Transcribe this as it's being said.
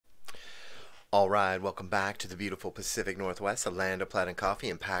All right, welcome back to the beautiful Pacific Northwest, the land of plaid coffee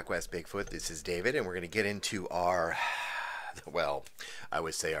and PacWest Bigfoot. This is David, and we're going to get into our, well, I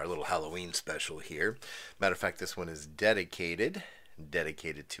would say our little Halloween special here. Matter of fact, this one is dedicated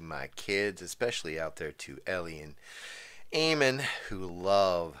to my kids, especially out there to Ellie and Eamon, who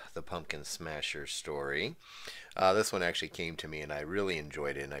love the Pumpkin Smasher story. This one actually came to me, and I really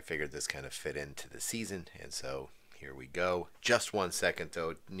enjoyed it, and I figured this kind of fit into the season, and so here we go. Just 1 second,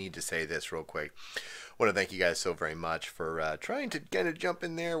 though. Need to say this real quick. Want to thank you guys so very much for trying to kind of jump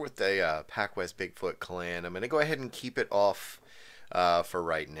in there with the PacWest Bigfoot clan. I'm going to go ahead and keep it off for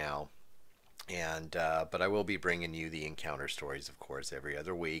right now. And but I will be bringing you the encounter stories, of course, every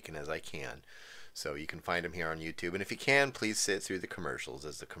other week and as I can. So you can find them here on YouTube. And if you can, please sit through the commercials,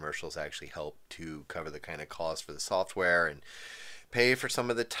 as the commercials actually help to cover the kind of cost for the software and pay for some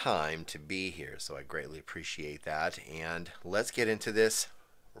of the time to be here, so I greatly appreciate that. And let's get into this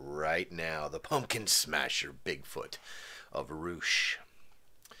right now. The Pumpkin Smasher Bigfoot of Ruch.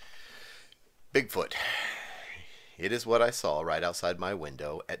 Bigfoot. It is what I saw right outside my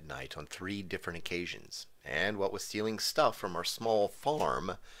window at night on 3 different occasions, and what was stealing stuff from our small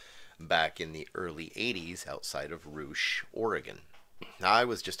farm back in the early 80s outside of Ruch, Oregon. Now, I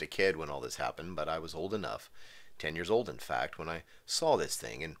was just a kid when all this happened, but I was old enough, 10 years old in fact, when I saw this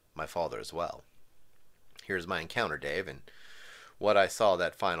thing, and my father as well. Here's my encounter, Dave, and what I saw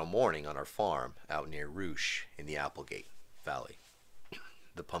that final morning on our farm out near Ruch in the Applegate Valley.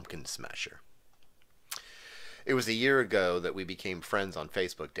 The Pumpkin Smasher. It was a year ago that we became friends on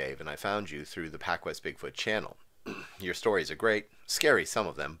Facebook, Dave, and I found you through the PacWest Bigfoot channel. Your stories are great. Scary, some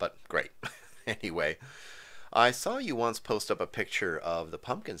of them, but great. Anyway, I saw you once post up a picture of the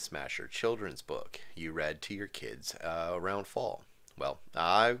Pumpkin Smasher children's book you read to your kids around fall. Well,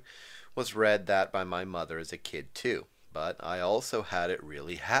 I was read that by my mother as a kid too, but I also had it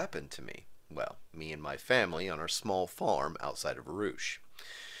really happen to me. Well, me and my family on our small farm outside of Ruch.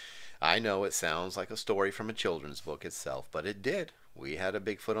 I know it sounds like a story from a children's book itself, but it did. We had a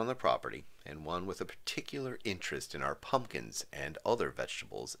Bigfoot on the property, and one with a particular interest in our pumpkins and other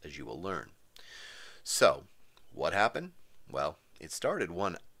vegetables, as you will learn. So, what happened? Well, it started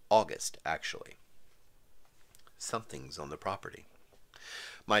one August, actually. Something's on the property.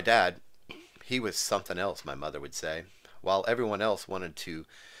 My dad, he was something else, my mother would say. While everyone else wanted to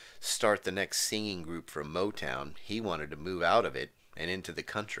start the next singing group from Motown, he wanted to move out of it and into the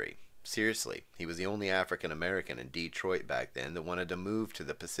country. Seriously, he was the only African American in Detroit back then that wanted to move to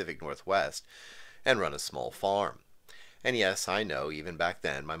the Pacific Northwest and run a small farm. And yes, I know, even back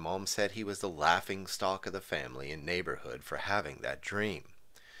then, my mom said he was the laughing stock of the family and neighborhood for having that dream.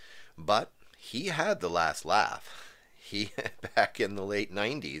 But he had the last laugh. He, back in the late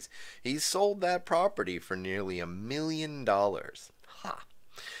 90s, he sold that property for nearly $1 million. Ha!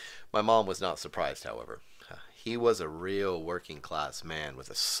 My mom was not surprised, however. He was a real working class man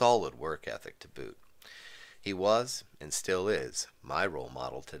with a solid work ethic to boot. He was, and still is, my role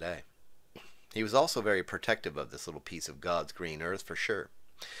model today. He was also very protective of this little piece of God's green earth for sure.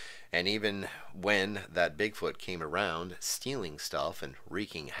 And even when that Bigfoot came around stealing stuff and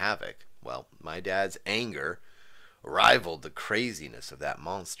wreaking havoc, well, my dad's anger rivaled the craziness of that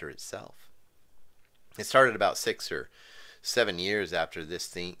monster itself. It started about 6 or 7 years after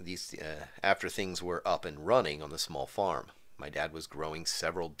after things were up and running on the small farm. My dad was growing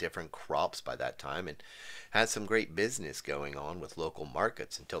several different crops by that time and had some great business going on with local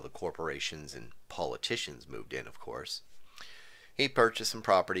markets until the corporations and politicians moved in, of course. He purchased some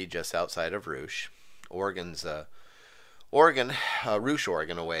property just outside of Ruch. Ruch,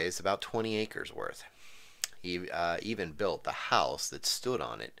 Oregon away is about 20 acres worth. He even built the house that stood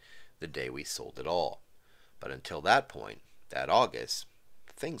on it the day we sold it all. But until that point, that August,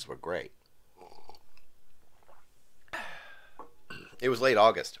 things were great. It was late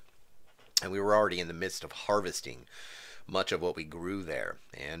August, and we were already in the midst of harvesting much of what we grew there,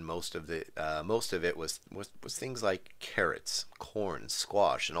 and most of it was things like carrots, corn,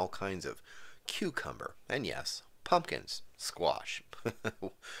 squash, and all kinds of cucumber, and yes, pumpkins, squash,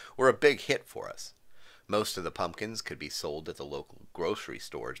 were a big hit for us. Most of the pumpkins could be sold at the local grocery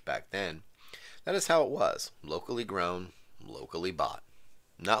stores back then. That is how it was, locally grown, locally bought.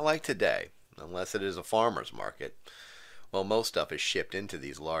 Not like today, unless it is a farmer's market. Well, most stuff is shipped into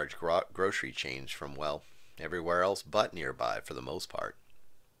these large grocery chains from, well, everywhere else but nearby for the most part.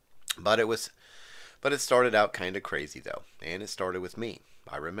 But it started out kind of crazy though, and it started with me.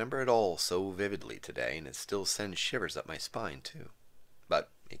 I remember it all so vividly today, and it still sends shivers up my spine too. But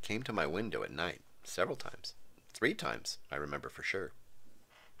it came to my window at night several times. 3 times, I remember for sure.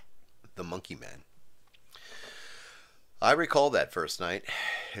 The Monkey Man. I recall that first night.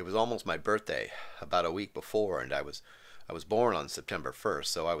 It was almost my birthday, about a week before, and I was born on September 1st,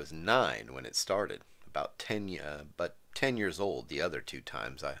 so I was 9 when it started. About 10 years old the other two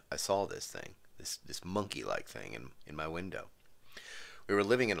times I saw this thing, this monkey-like thing in my window. We were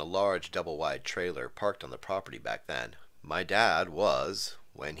living in a large double-wide trailer parked on the property back then. My dad was,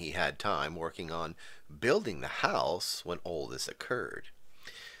 when he had time, working on building the house when all this occurred.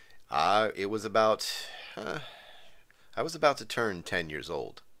 It was about I was about to turn 10 years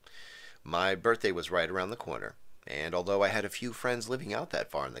old. My birthday was right around the corner, and although I had a few friends living out that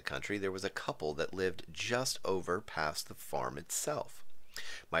far in the country, there was a couple that lived just over past the farm itself.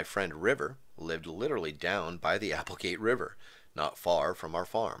 My friend River lived literally down by the Applegate River, not far from our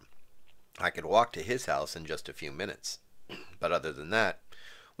farm. I could walk to his house in just a few minutes. But other than that,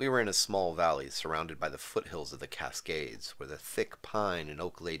 we were in a small valley surrounded by the foothills of the Cascades, where the thick pine and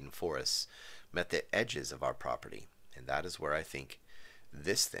oak-laden forests met the edges of our property, and that is where I think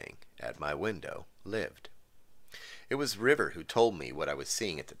this thing at my window lived. It was River who told me what I was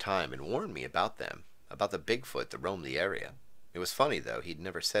seeing at the time and warned me about them, about the Bigfoot that roamed the area. It was funny, though. He'd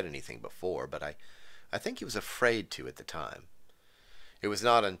never said anything before, but I think he was afraid to at the time. It was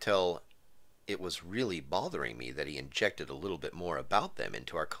not until it was really bothering me that he injected a little bit more about them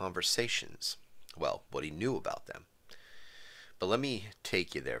into our conversations. Well, what he knew about them. But let me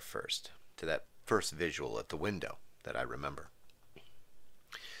take you there first, to that first visual at the window that I remember.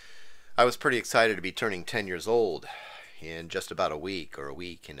 I was pretty excited to be turning 10 years old in just about a week or a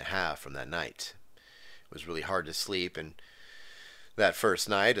week and a half from that night. It was really hard to sleep, and that first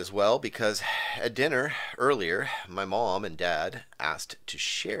night as well, because at dinner earlier, my mom and dad asked to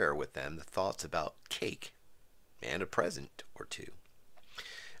share with them the thoughts about cake and a present or two.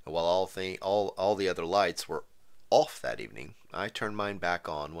 And while all the other lights were off that evening, I turned mine back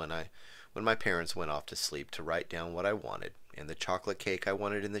on when my parents went off to sleep to write down what I wanted, and the chocolate cake I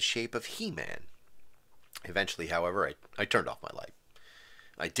wanted in the shape of He-Man. Eventually, however, I turned off my light.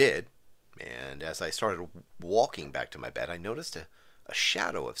 I did, and as I started walking back to my bed, I noticed a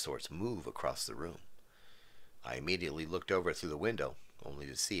shadow of sorts move across the room. I immediately looked over through the window, only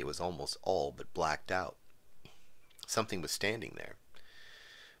to see it was almost all but blacked out. Something was standing there,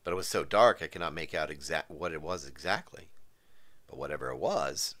 but it was so dark I could not make out what it was exactly. But whatever it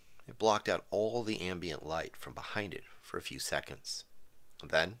was, it blocked out all the ambient light from behind it for a few seconds.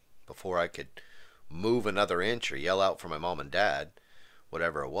 And then, before I could move another inch or yell out for my mom and dad,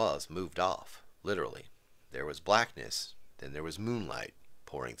 whatever it was moved off, literally. There was blackness, then there was moonlight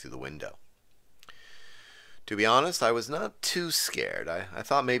pouring through the window. To be honest, I was not too scared. I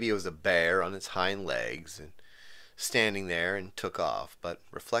thought maybe it was a bear on its hind legs and standing there and took off, but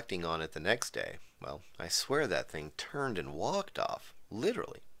reflecting on it the next day, well, I swear that thing turned and walked off.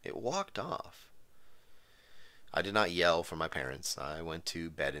 Literally, it walked off. I did not yell for my parents. I went to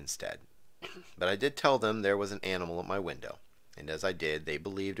bed instead. But I did tell them there was an animal at my window, and as I did, they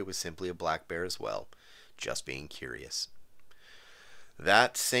believed it was simply a black bear as well, just being curious.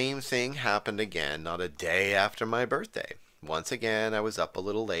 That same thing happened again not a day after my birthday. Once again, I was up a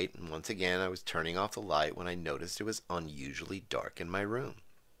little late, and once again I was turning off the light when I noticed it was unusually dark in my room.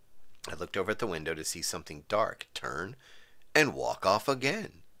 I looked over at the window to see something dark turn and walk off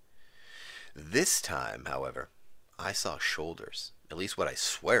again. This time, however, I saw shoulders, at least what I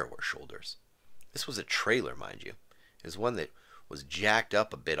swear were shoulders. This was a trailer, mind you. It was one that was jacked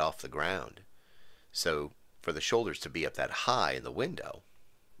up a bit off the ground. So, for the shoulders to be up that high in the window,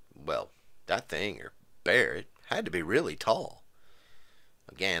 well, that thing, or bear, it had to be really tall.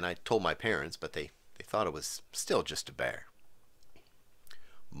 Again, I told my parents, but they thought it was still just a bear.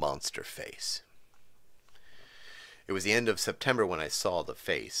 Monster face. It was the end of September when I saw the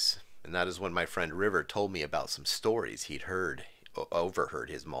face, and that is when my friend River told me about some stories he'd overheard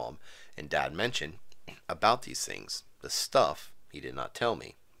his mom and dad mention about these things, the stuff he did not tell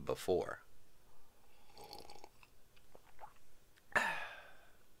me before.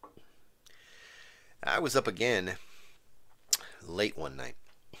 I was up again late one night.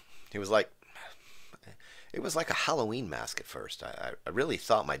 It was like a Halloween mask at first. I really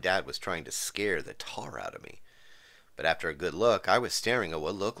thought my dad was trying to scare the tar out of me. But after a good look, I was staring at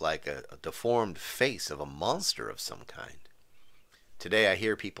what looked like a deformed face of a monster of some kind. Today I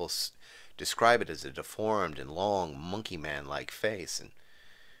hear people describe it as a deformed and long monkey man-like face, and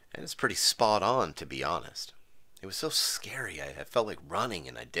it's pretty spot on, to be honest. It was so scary, I felt like running,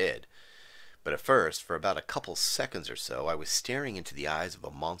 and I did. But at first, for about a couple seconds or so, I was staring into the eyes of a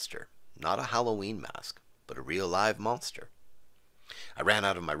monster. Not a Halloween mask, but a real live monster. I ran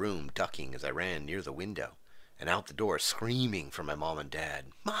out of my room, ducking as I ran near the window, and out the door, screaming for my mom and dad.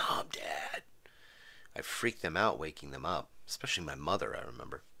 "Mom, Dad!" I freaked them out waking them up, especially my mother, I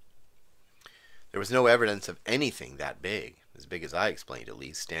remember. There was no evidence of anything that big as I explained at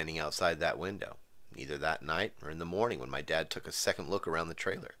least, standing outside that window, neither that night or in the morning when my dad took a second look around the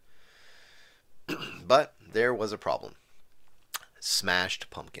trailer. But there was a problem. Smashed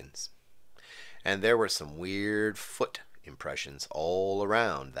pumpkins. And there were some weird foot impressions all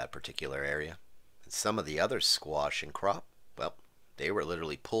around that particular area. And some of the other squash and crop, well, they were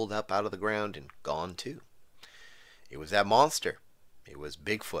literally pulled up out of the ground and gone too. It was that monster. It was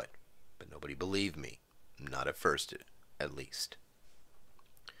Bigfoot. But nobody believed me. Not at first, at least.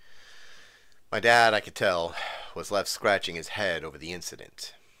 My dad, I could tell, was left scratching his head over the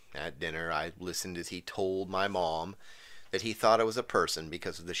incident. At dinner, I listened as he told my mom that he thought it was a person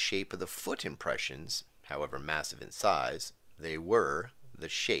because of the shape of the foot impressions, however massive in size, they were the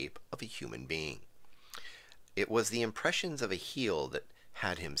shape of a human being. It was the impressions of a heel that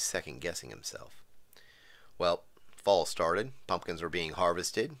had him second-guessing himself. Well, fall started, pumpkins were being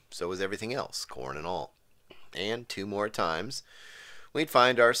harvested, so was everything else, corn and all. And 2 more times, we'd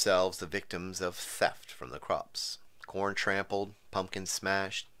find ourselves the victims of theft from the crops. Corn trampled, pumpkins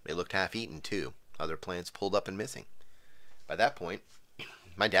smashed, they looked half-eaten too, other plants pulled up and missing. By that point,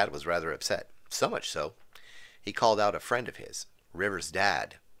 my dad was rather upset, so much so, he called out a friend of his, River's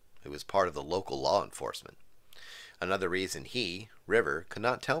dad, who was part of the local law enforcement. Another reason he, River, could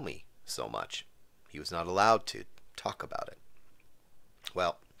not tell me so much. He was not allowed to talk about it.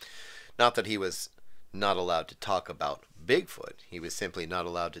 Well, not that he was not allowed to talk about Bigfoot. He was simply not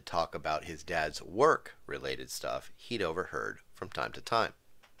allowed to talk about his dad's work-related stuff he'd overheard from time to time.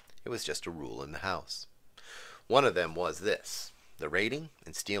 It was just a rule in the house. One of them was this, the raiding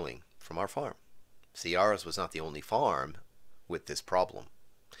and stealing from our farm. See, ours was not the only farm with this problem.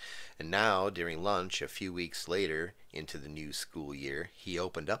 And now, during lunch, a few weeks later into the new school year, he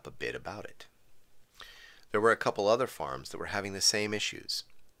opened up a bit about it. There were a couple other farms that were having the same issues.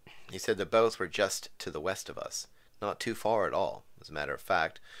 He said that both were just to the west of us, not too far at all. As a matter of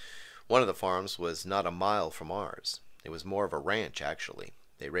fact, one of the farms was not a mile from ours. It was more of a ranch, actually.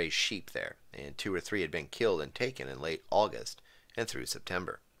 They raised sheep there, and 2 or 3 had been killed and taken in late August and through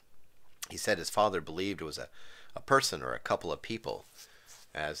September. He said his father believed it was a person or a couple of people,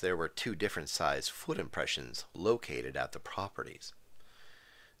 as there were 2 different sized foot impressions located at the properties.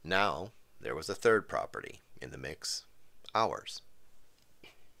 Now, there was a third property in the mix, ours.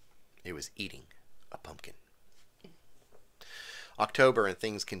 It was eating a pumpkin. October and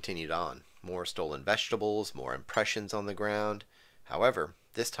things continued on. More stolen vegetables, more impressions on the ground. However,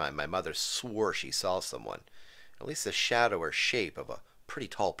 this time my mother swore she saw someone, at least the shadow or shape of a pretty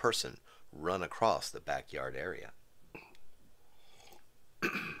tall person, run across the backyard area.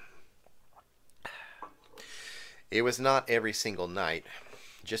 It was not every single night,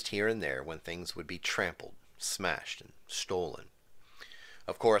 just here and there when things would be trampled, smashed, and stolen.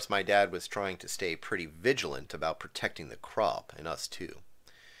 Of course, my dad was trying to stay pretty vigilant about protecting the crop, and us too.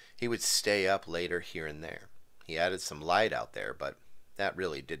 He would stay up later here and there. He added some light out there, but that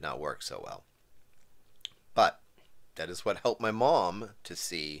really did not work so well. But that is what helped my mom to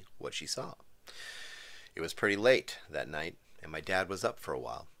see what she saw. It was pretty late that night, and my dad was up for a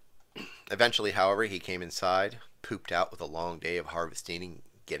while. Eventually, however, he came inside, pooped out with a long day of harvesting and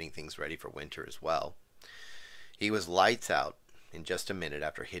getting things ready for winter as well. He was lights out in just a minute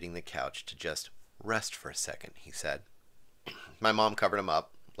after hitting the couch to just rest for a second, he said. My mom covered him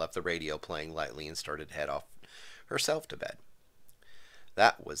up, left the radio playing lightly, and started to head off herself to bed.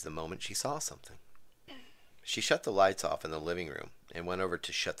 That was the moment she saw something. She shut the lights off in the living room and went over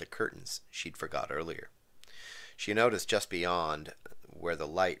to shut the curtains she'd forgot earlier. She noticed just beyond where the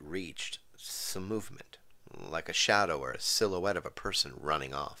light reached some movement, like a shadow or a silhouette of a person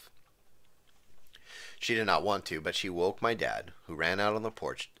running off. She did not want to, but she woke my dad, who ran out on the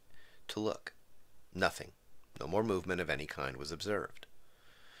porch to look. Nothing. No more movement of any kind was observed.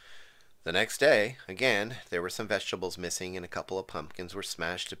 The next day, again, there were some vegetables missing and a couple of pumpkins were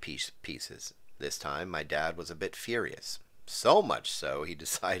smashed to pieces. This time, my dad was a bit furious. So much so, he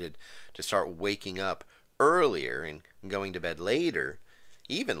decided to start waking up earlier and going to bed later,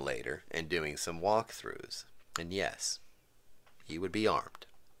 even later, and doing some walkthroughs. And yes, he would be armed.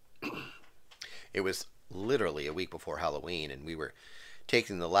 It was literally a week before Halloween, and we were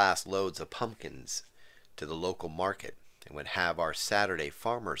taking the last loads of pumpkins to the local market and would have our Saturday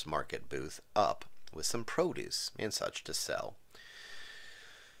farmers market booth up with some produce and such to sell.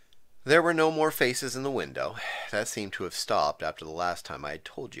 There were no more faces in the window. That seemed to have stopped after the last time I had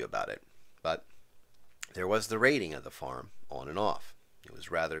told you about it. But there was the raiding of the farm, on and off. It was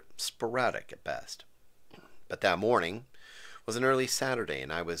rather sporadic at best. But that morning, was an early Saturday,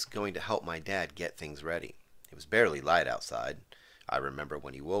 and I was going to help my dad get things ready. It was barely light outside. I remember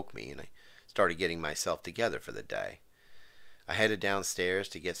when he woke me, and I started getting myself together for the day. I headed downstairs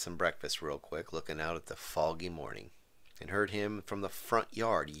to get some breakfast real quick, looking out at the foggy morning, and heard him from the front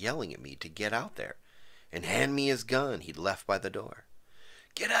yard yelling at me to get out there and hand me his gun he'd left by the door.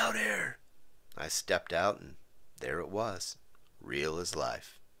 "Get out here!" I stepped out, and there it was, real as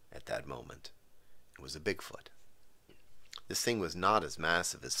life at that moment. It was a Bigfoot. This thing was not as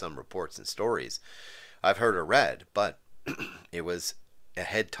massive as some reports and stories I've heard or read, but it was a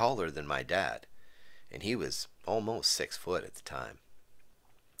head taller than my dad, and he was almost 6 foot at the time.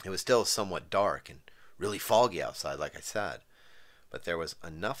 It was still somewhat dark and really foggy outside, like I said, but there was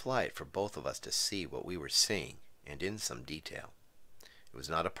enough light for both of us to see what we were seeing, and in some detail. It was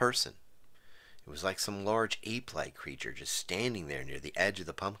not a person. It was like some large ape-like creature just standing there near the edge of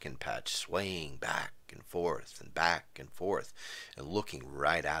the pumpkin patch, swaying back and forth and back and forth and looking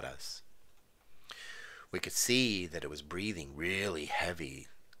right at us. We could see that it was breathing really heavy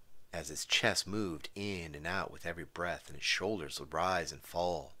as his chest moved in and out with every breath, and his shoulders would rise and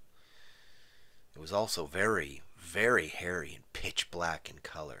fall. It was also very, very hairy and pitch black in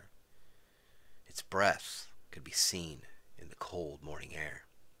color. Its breath could be seen in the cold morning air.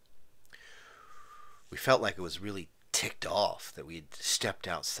 We felt like it was really ticked off that we had stepped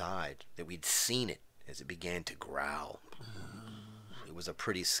outside, that we'd seen it as it began to growl. It was a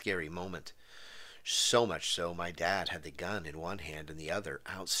pretty scary moment. So much so, my dad had the gun in one hand and the other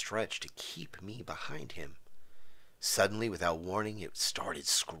outstretched to keep me behind him. Suddenly, without warning, it started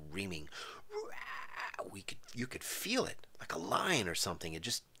screaming. You could feel it, like a lion or something. It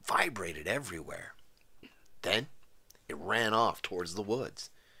just vibrated everywhere. Then, it ran off towards the woods.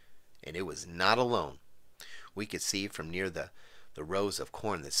 And it was not alone. We could see from near the rows of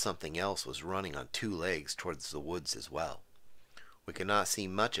corn that something else was running on 2 legs towards the woods as well. We could not see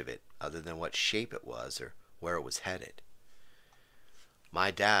much of it other than what shape it was or where it was headed.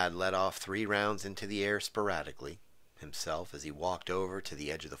 My dad let off 3 rounds into the air sporadically, himself, as he walked over to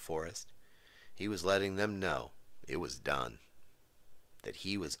the edge of the forest. He was letting them know it was done, that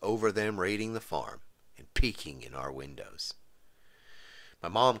he was over them raiding the farm and peeking in our windows. My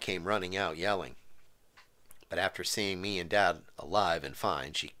mom came running out yelling, but after seeing me and Dad alive and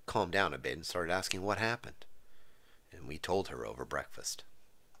fine, she calmed down a bit and started asking what happened, and we told her over breakfast.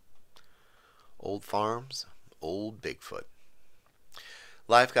 Old farms, old Bigfoot.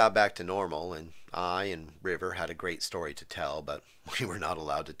 Life got back to normal, and I and River had a great story to tell, but we were not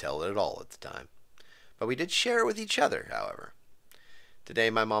allowed to tell it at all at the time. But we did share it with each other, however.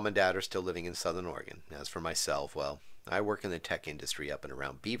 Today, my mom and dad are still living in Southern Oregon. As for myself, well, I work in the tech industry up and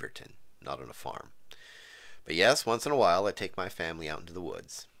around Beaverton, not on a farm. But yes, once in a while I take my family out into the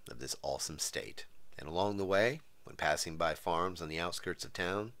woods of this awesome state. And along the way, when passing by farms on the outskirts of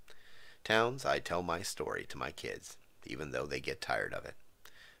towns, I tell my story to my kids, even though they get tired of it.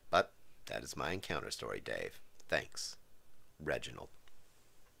 But that is my encounter story, Dave. Thanks, Reginald.